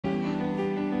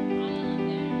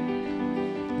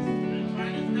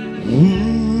Hey,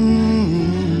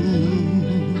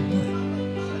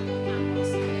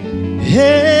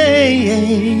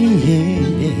 hey, hey,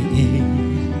 hey.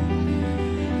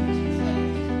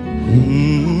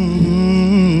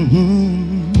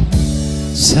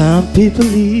 Some people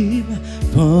leave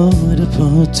for the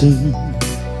fortune.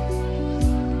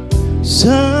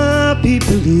 Some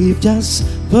people leave just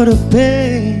for the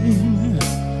pain.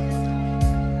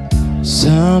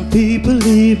 Some people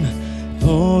leave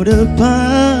for the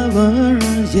power,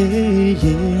 yeah,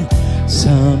 yeah.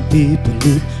 Some people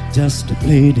leave just to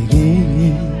play the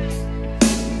game.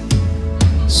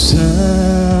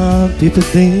 Some people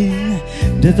think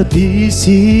that the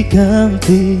PC can't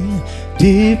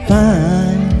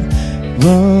define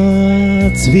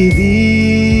what's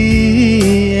within.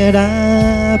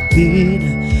 I've been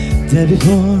there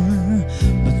before,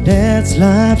 but that's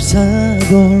life's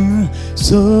war.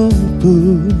 So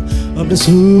full of the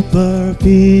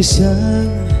superficial.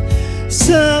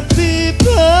 Some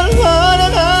people wanna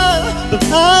know, but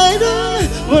I don't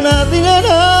want nothing at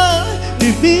all.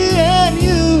 If me and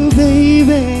you,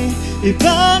 baby, if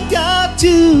I got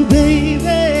you,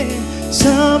 baby.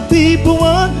 Some people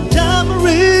want diamond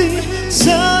ring,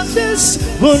 some just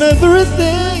want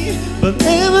everything, but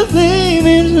everything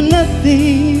means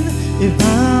nothing if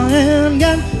I ain't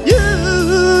got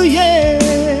you, yeah.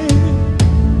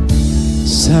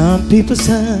 Some people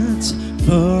search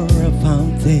for a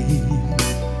fountain,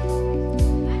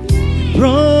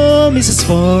 promises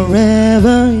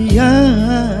forever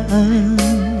young.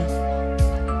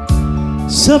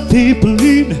 Some people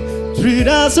need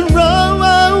 3,000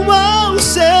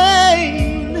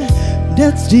 saying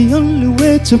that's the only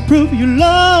way to prove you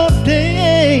love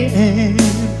them.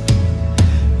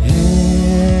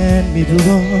 Hand me the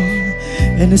wall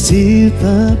and the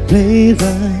silver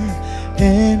blazer,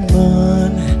 and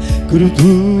one could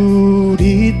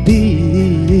it be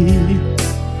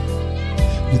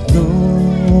with no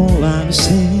one to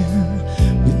share,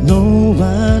 with no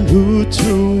one who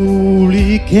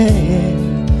truly cares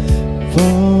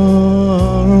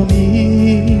for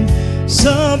me.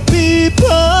 Some people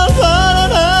wanna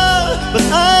know, but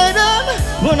I don't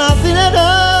want nothing at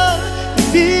all.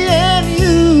 Me and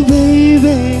you,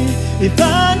 baby, if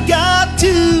I got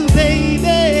you,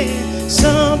 baby.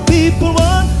 Some people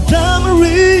want diamond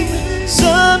ring,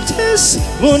 some just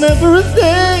want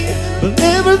everything, but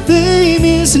everything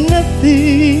means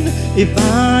nothing if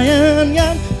I ain't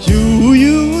got you,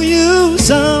 you, you.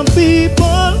 Some people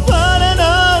wanna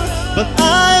know, but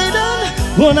I don't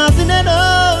want nothing at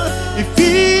all. If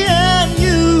me and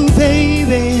you,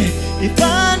 baby, if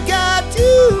I got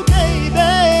you,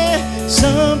 baby.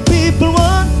 Some people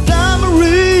want diamond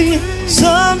ring,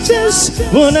 some just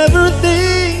want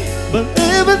everything, but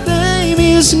everything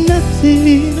means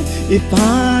nothing if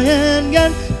I ain't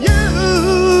got you,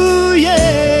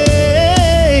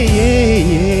 yeah, yeah,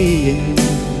 yeah.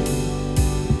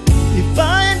 If I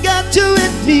ain't got you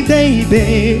with me,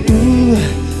 baby, ooh,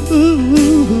 ooh,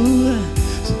 ooh.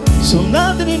 So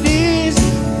nothing in this